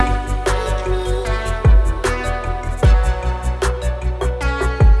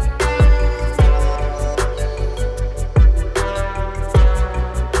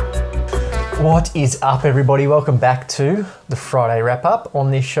What is up, everybody? Welcome back to the Friday wrap-up.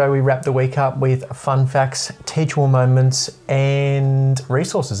 On this show, we wrap the week up with fun facts, teachable moments, and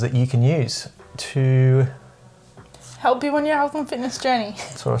resources that you can use to help you on your health and fitness journey.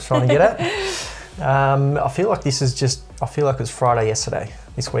 That's what I was trying to get at. I feel like it was Friday yesterday.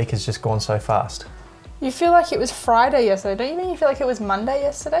 This week has just gone so fast. You feel like it was Friday yesterday, don't you mean? You feel like it was Monday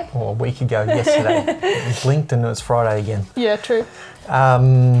yesterday? Or a week ago yesterday. It blinked and it was Friday again. Yeah, true.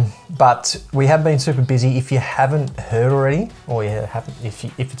 But we have been super busy. If you haven't heard already, or if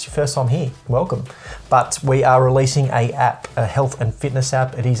it's your first time here, welcome. But we are releasing a health and fitness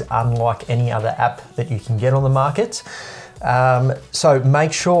app. It is unlike any other app that you can get on the market. So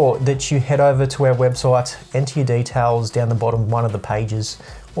make sure that you head over to our website, enter your details down the bottom one of the pages,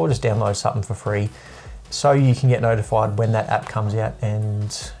 or just download something for free, so you can get notified when that app comes out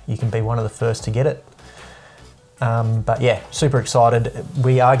and you can be one of the first to get it. But yeah, super excited.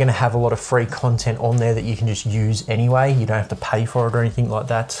 We are going to have a lot of free content on there that you can just use anyway. You don't have to pay for it or anything like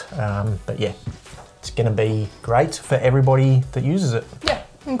that. But yeah, it's going to be great for everybody that uses it. Yeah,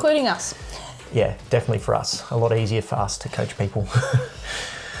 including us. Yeah, definitely for us. A lot easier for us to coach people.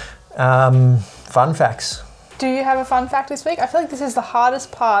 Fun facts. Do you have a fun fact this week? I feel like this is the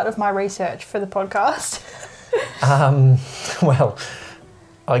hardest part of my research for the podcast. Well,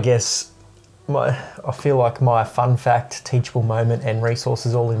 I guess I feel like my fun fact, teachable moment and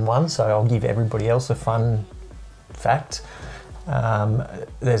resources all in one, so I'll give everybody else a fun fact.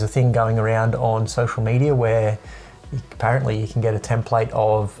 There's a thing going around on social media where apparently you can get a template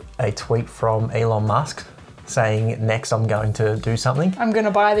of a tweet from Elon Musk saying, next I'm going to do something. I'm going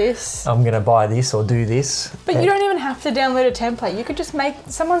to buy this. I'm going to buy this or do this. But you don't even have to download a template. You could just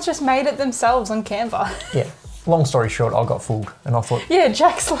someone's just made it themselves on Canva. Yeah. Long story short, I got fooled and I thought... Yeah,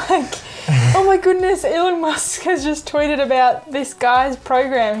 Jack's like, oh my goodness, Elon Musk has just tweeted about this guy's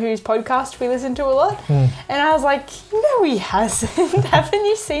program whose podcast we listen to a lot. And I was like, no, he hasn't. Haven't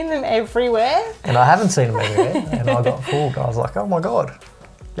you seen them everywhere? And I haven't seen them everywhere. And I got fooled. I was like, oh my God,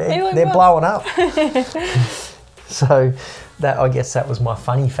 they're Musk. blowing up. So I guess that was my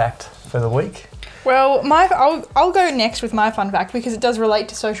funny fact for the week. Well, I'll go next with my fun fact because it does relate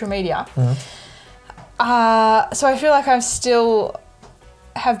to social media. So I feel like I still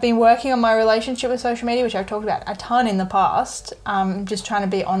have been working on my relationship with social media, which I've talked about a ton in the past. Just trying to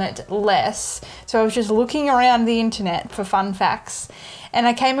be on it less. So I was just looking around the internet for fun facts, and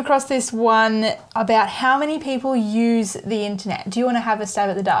I came across this one about how many people use the internet. Do you want to have a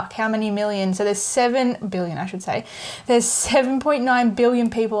stab at the dark? How many million? So there's 7 billion, I should say. There's 7.9 billion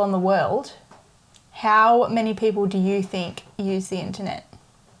people on the world. How many people do you think use the internet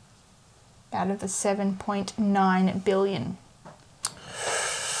out of the 7.9 billion?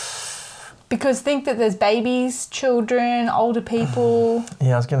 Because think that there's babies, children, older people.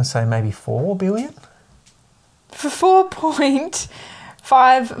 Yeah, I was going to say maybe 4 billion. For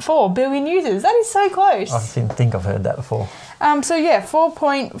 4.54 billion users. That is so close. I think I've heard that before. So yeah,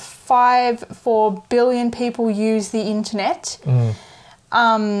 4.54 billion people use the internet.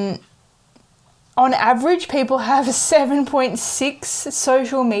 On average, people have 7.6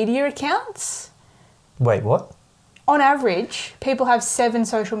 social media accounts. Wait, what? On average, people have 7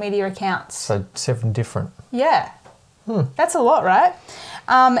 social media accounts. So 7 different. Yeah. That's a lot, right?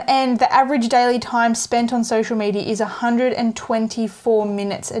 And the average daily time spent on social media is 124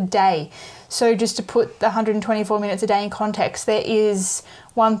 minutes a day. So just to put the 124 minutes a day in context, there is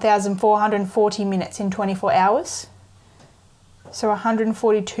 1,440 minutes in 24 hours. So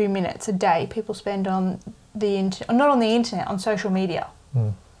 142 minutes a day people spend on the internet, not on the internet, on social media.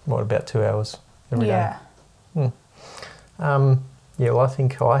 What, about 2 hours every day? Yeah. Yeah, well, I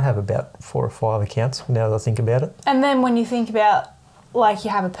think I have about 4 or 5 accounts now that I think about it. And then when you think about, like,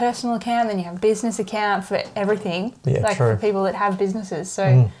 you have a personal account, then you have a business account for everything. Yeah, like true. for people that have businesses.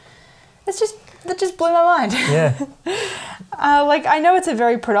 So that just blew my mind. Yeah. Like, I know it's a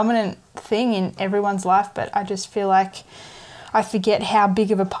very predominant thing in everyone's life, but I just feel like I forget how big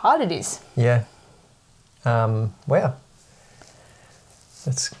of a part it is. Yeah. Wow.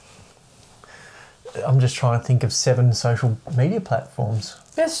 I'm just trying to think of 7 social media platforms.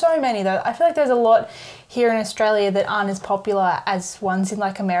 There's so many though. I feel like there's a lot here in Australia that aren't as popular as ones in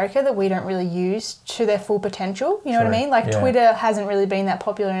like America that we don't really use to their full potential. You know what I mean? Like Twitter hasn't really been that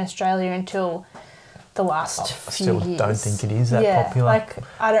popular in Australia until the last few years. I still don't think it is that popular. Like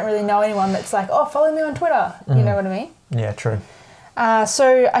I don't really know anyone that's like, oh, follow me on Twitter. You know what I mean? Yeah, true.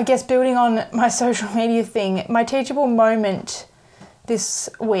 So I guess building on my social media thing, my teachable moment this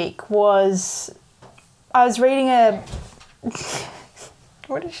week was I was reading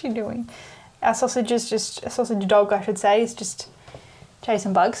what is she doing? Our sausage is just, a sausage dog, I should say, is just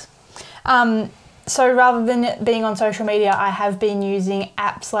chasing bugs. So rather than it being on social media, I have been using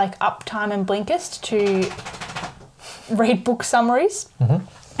apps like Uptime and Blinkist to read book summaries.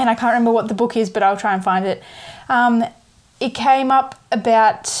 And I can't remember what the book is, but I'll try and find it. It came up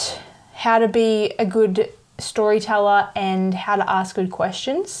about how to be a good storyteller and how to ask good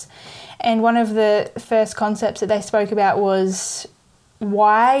questions. And one of the first concepts that they spoke about was,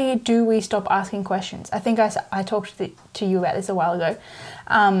 why do we stop asking questions? I think I talked to you about this a while ago.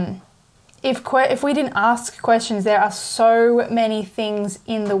 If we didn't ask questions, there are so many things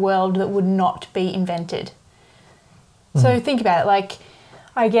in the world that would not be invented. So think about it, like,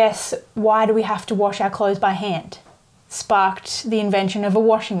 I guess, why do we have to wash our clothes by hand? Sparked the invention of a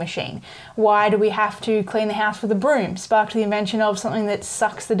washing machine. Why do we have to clean the house with a broom? Sparked the invention of something that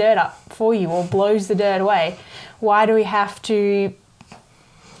sucks the dirt up for you or blows the dirt away. Why do we have to,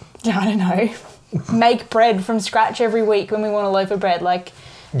 I don't know, make bread from scratch every week when we want a loaf of bread, like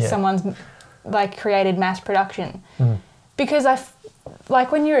someone's like created mass production? Because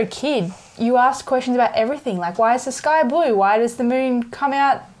like when you're a kid, you ask questions about everything, like, why is the sky blue? Why does the moon come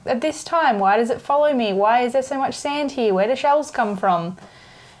out at this time? Why does it follow me? Why is there so much sand here? Where do shells come from?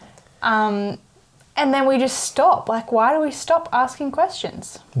 And then we just stop. Like, why do we stop asking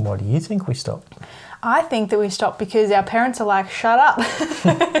questions? Why do you think we stop? I think that we stop because our parents are like, shut up.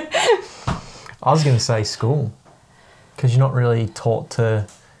 I was going to say school, because you're not really taught to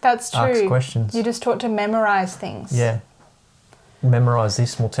That's true. ask questions. You're just taught to memorise things. Yeah. Memorise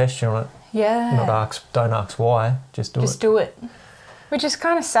this, we'll test you on it. Yeah. Don't ask why, just do it. Just do it. Which is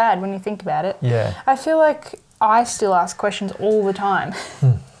kind of sad when you think about it. Yeah. I feel like I still ask questions all the time.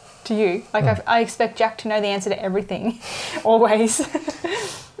 To you. Like, I expect Jack to know the answer to everything. Always.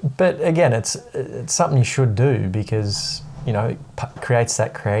 But again, it's something you should do, because, you know, it creates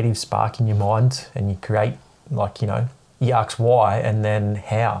that creative spark in your mind, and you create, like, you know, you ask why and then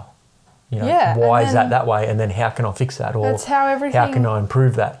how. You know, why is that way, and then how can I fix that, or that's how everything how can I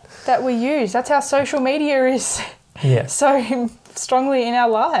improve that we use. That's how social media is so strongly in our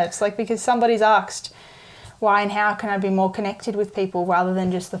lives, like, because somebody's asked, why and how can I be more connected with people rather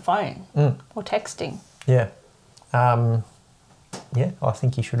than just the phone or texting? Yeah. I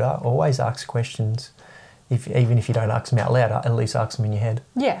think you should always ask questions, even if you don't ask them out loud, at least ask them in your head.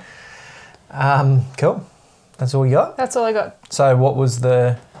 Yeah. Cool. That's all you got? That's all I got. So what was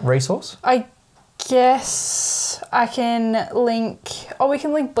the resource? I guess I can link... we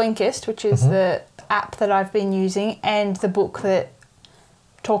can link Blinkist, which is the app that I've been using, and the book that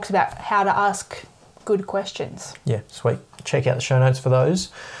talks about how to ask good questions. Yeah, sweet. Check out the show notes for those.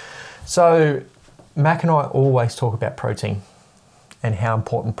 So Mac and I always talk about protein and how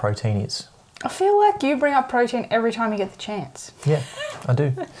important protein is. I feel like you bring up protein every time you get the chance. Yeah, I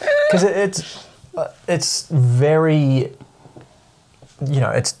do. Because it's very, you know,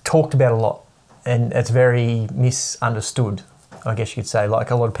 it's talked about a lot, and it's very misunderstood, I guess you could say.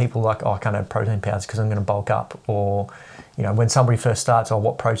 Like, a lot of people like, I can't have protein powders because I'm going to bulk up, or, you know, when somebody first starts,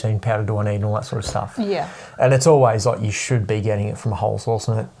 what protein powder do I need, and all that sort of stuff. Yeah. And it's always like, you should be getting it from a whole source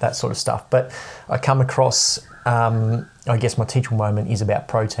and that sort of stuff. But I come across, I guess my teachable moment is about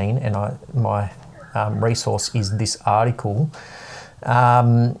protein, and my resource is this article.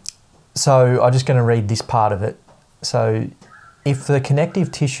 So I'm just going to read this part of it. So, if the connective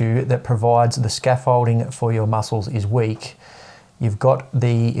tissue that provides the scaffolding for your muscles is weak, you've got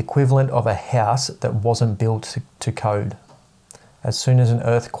the equivalent of a house that wasn't built to code. As soon as an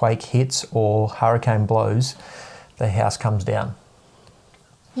earthquake hits or hurricane blows, the house comes down.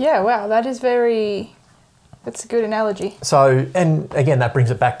 Yeah, wow, that's a good analogy. So, and again, that brings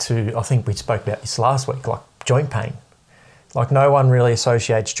it back to, I think we spoke about this last week, like joint pain. Like, no one really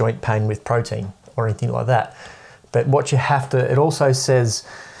associates joint pain with protein or anything like that. But what you have to, it also says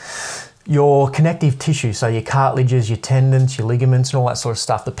your connective tissue, so your cartilages, your tendons, your ligaments, and all that sort of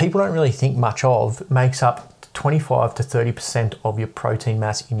stuff that people don't really think much of, makes up 25 to 30% of your protein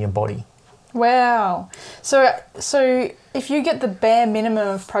mass in your body. Wow. So if you get the bare minimum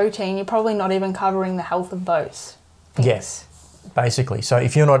of protein, you're probably not even covering the health of those things. Yes, basically. So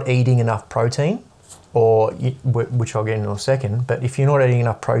if you're not eating enough protein, which I'll get into in a second, but if you're not eating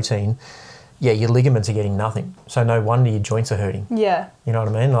enough protein, your ligaments are getting nothing. So no wonder your joints are hurting. Yeah. You know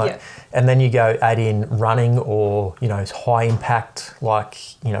what I mean? And then you go add in running or, you know, high impact,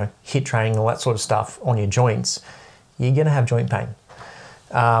 like, you know, HIIT training, all that sort of stuff on your joints, you're going to have joint pain.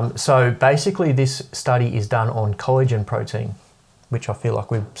 So basically this study is done on collagen protein, which I feel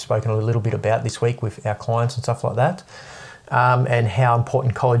like we've spoken a little bit about this week with our clients and stuff like that. And how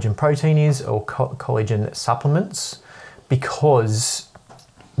important collagen protein is, or collagen supplements, because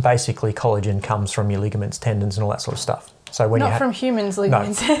basically collagen comes from your ligaments, tendons, and all that sort of stuff. So when Not from humans'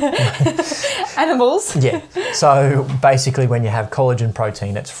 ligaments. Animals. Yeah. So basically, when you have collagen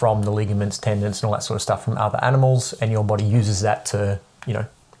protein, it's from the ligaments, tendons, and all that sort of stuff from other animals, and your body uses that to,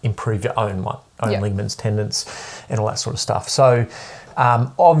 improve your own ligaments, tendons, and all that sort of stuff. So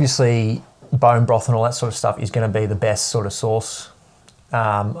obviously, bone broth and all that sort of stuff is going to be the best sort of source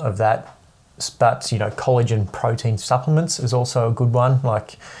of that. But collagen protein supplements is also a good one.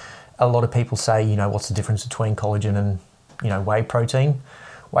 Like a lot of people say, what's the difference between collagen and whey protein?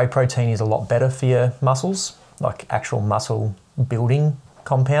 Whey protein is a lot better for your muscles, like actual muscle building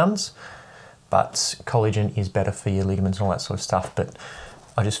compounds, but collagen is better for your ligaments and all that sort of stuff. But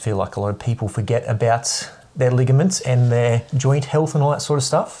I just feel like a lot of people forget about their ligaments and their joint health and all that sort of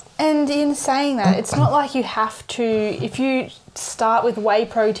stuff. And in saying that, it's not like you have to, if you start with whey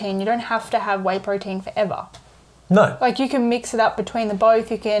protein, you don't have to have whey protein forever. No. Like you can mix it up between the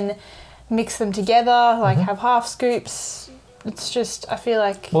both, you can mix them together, like have half scoops. It's just, I feel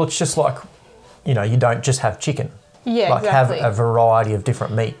like... Well, it's just like, you don't just have chicken. Yeah, like exactly. have a variety of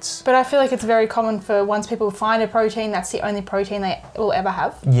different meats. But I feel like it's very common for once people find a protein, that's the only protein they will ever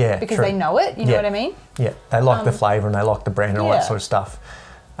have. Yeah, because true. they know it, you know what I mean? Yeah, they like the flavour and they like the brand and all that sort of stuff.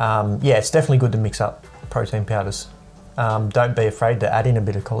 It's definitely good to mix up protein powders. Don't be afraid to add in a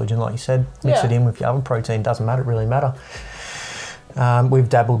bit of collagen, like you said. Mix it in with your other protein, doesn't really matter. We've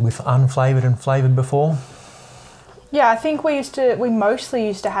dabbled with unflavoured and flavoured before. Yeah, I think we mostly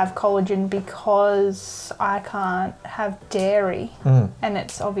used to have collagen because I can't have dairy and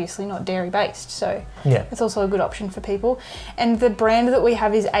it's obviously not dairy based, so it's also a good option for people. And the brand that we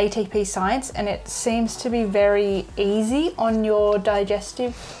have is ATP Science, and it seems to be very easy on your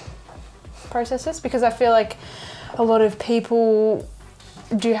digestive processes, because I feel like a lot of people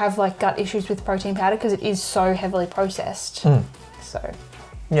do have like gut issues with protein powder because it is so heavily processed. So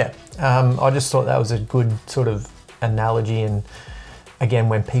yeah, I just thought that was a good sort of analogy. And again,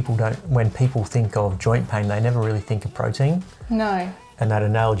 when people think of joint pain, they never really think of protein. No. And that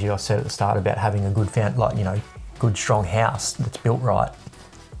analogy I said at the start about having a good good strong house that's built right,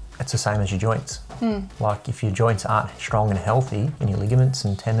 it's the same as your joints. Like if your joints aren't strong and healthy, and your ligaments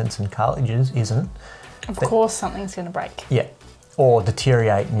and tendons and cartilages isn't, of course something's going to break. Yeah, or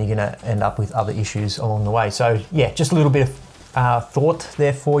deteriorate, and you're going to end up with other issues along the way. So yeah, just a little bit of thought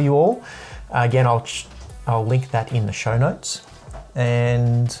there for you all. Again, I'll link that in the show notes.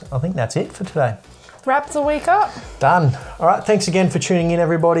 And I think that's it for today. Wrap the week up. Done. All right, thanks again for tuning in,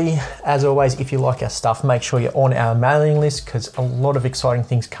 everybody. As always, if you like our stuff, make sure you're on our mailing list, because a lot of exciting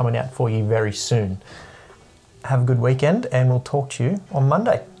things coming out for you very soon. Have a good weekend, and we'll talk to you on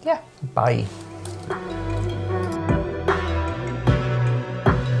Monday. Yeah. Bye.